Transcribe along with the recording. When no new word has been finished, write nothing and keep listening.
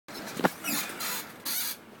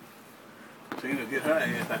Tina, get her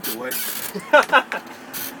ass out the way.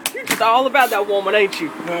 You just all about that woman, ain't you?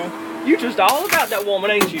 Huh? You just all about that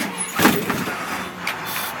woman, ain't you?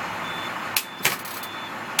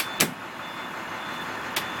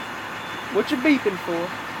 What you beeping for?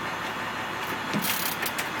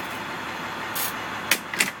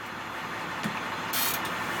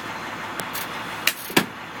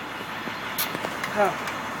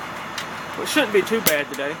 Well, it shouldn't be too bad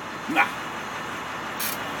today. Nah.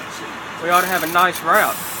 We ought to have a nice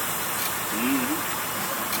route.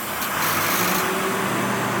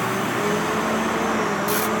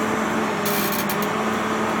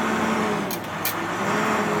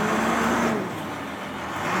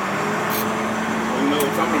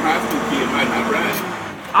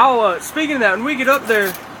 Speaking of that, when we get up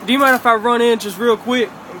there, do you mind if I run in just real quick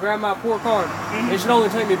and grab my port card? It should only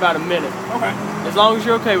take me about a minute. Okay. As long as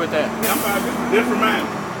you're okay with that. Yeah, I'm fine. Just remind me.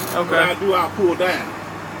 Okay. What I'll pull down.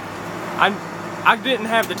 I didn't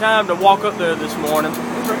have the time to walk up there this morning. Okay.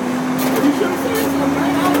 Well, you should have said something,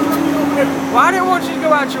 man. I was running over there. Well, I didn't want you to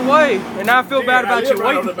go out your way, and I feel bad about you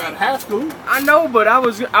waiting. About high school. I know, but I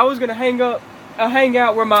was gonna hang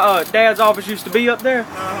out where my dad's office used to be up there.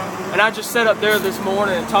 And I just sat up there this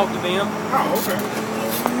morning and talked to them. Oh, okay.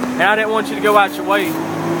 And I didn't want you to go out your way.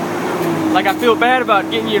 Like, I feel bad about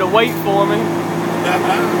getting you to wait for me.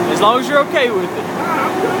 As long as you're okay with it.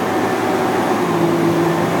 I'm good.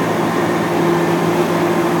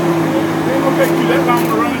 It ain't gonna take you that long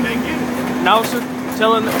to run and then get it. No, sir.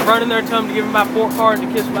 Run in there, tell them to give me my port card and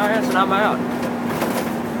to kiss my ass, and I'm out.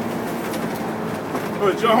 Oh,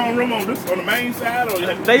 is your homeroom on the main side, or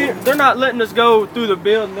they're not letting us go through the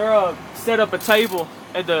building. They're set up a table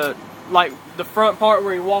at the front part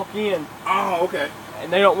where you walk in. Oh, okay.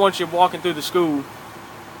 And they don't want you walking through the school.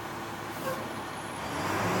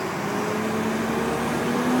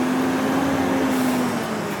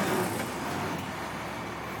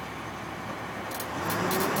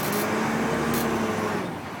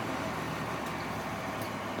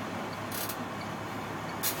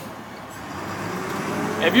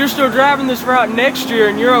 If you're still driving this route next year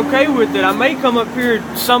and you're okay with it, I may come up here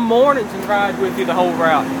some mornings and ride with you the whole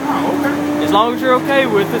route. Oh, okay. As long as you're okay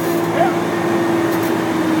with it. Yeah.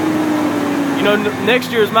 You know,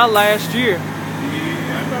 next year is my last year. Yeah,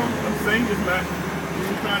 I know. I'm saying this, man.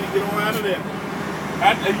 I'm trying to get on out of there.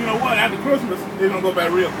 You know what? After Christmas, it's going to go by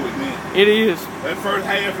real quick, man. It is. That first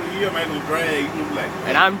half of the year, man, will drag.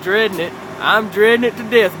 And I'm dreading it. I'm dreading it to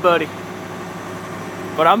death, buddy.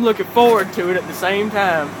 But I'm looking forward to it at the same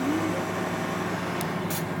time.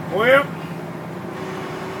 Well,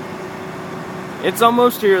 it's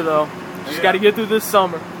almost here, though. Just got to get through this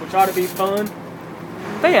summer, which ought to be fun.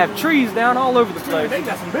 They have trees down all over the place. They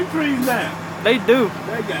got some big trees down. They do.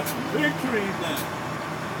 They got some big trees down.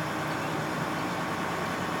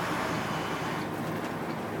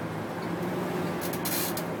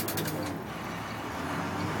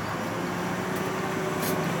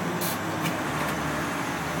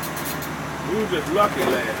 We were just lucky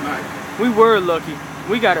last night. We were lucky.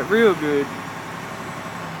 We got it real good.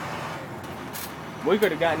 We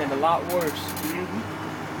could have gotten it a lot worse.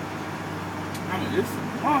 I mean, it's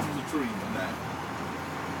some monster trees now.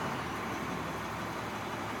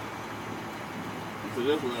 So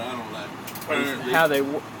that's what I don't like.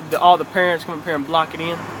 How all the parents come up here and block it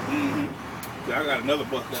in. See, I got another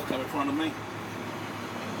bus that's coming in front of me.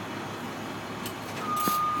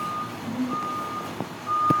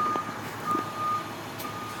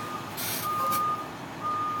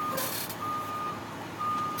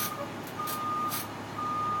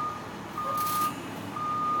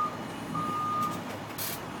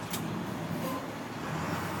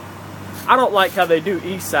 I don't like how they do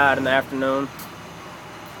east side in the afternoon.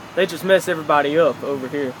 They just mess everybody up over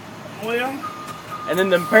here. Well, and then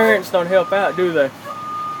the parents don't help out, do they?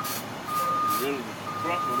 Really, the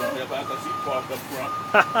front one don't help out because she parked up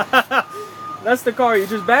front. That's the car you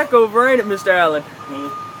just back over, ain't it, Mr. Allen?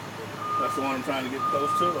 That's the one I'm trying to get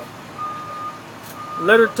close to her.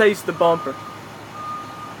 Let her taste the bumper.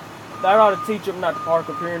 That ought to teach them not to park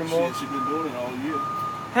up here anymore. She's been doing it all year.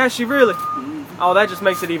 Has she really? Oh, that just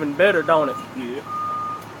makes it even better, don't it? Yeah.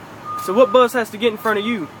 So what bus has to get in front of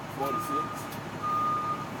you? 46.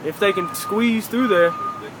 If they can squeeze through there. If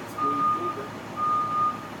they can squeeze through there.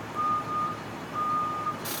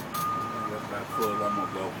 That's about full I'm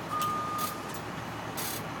gonna go.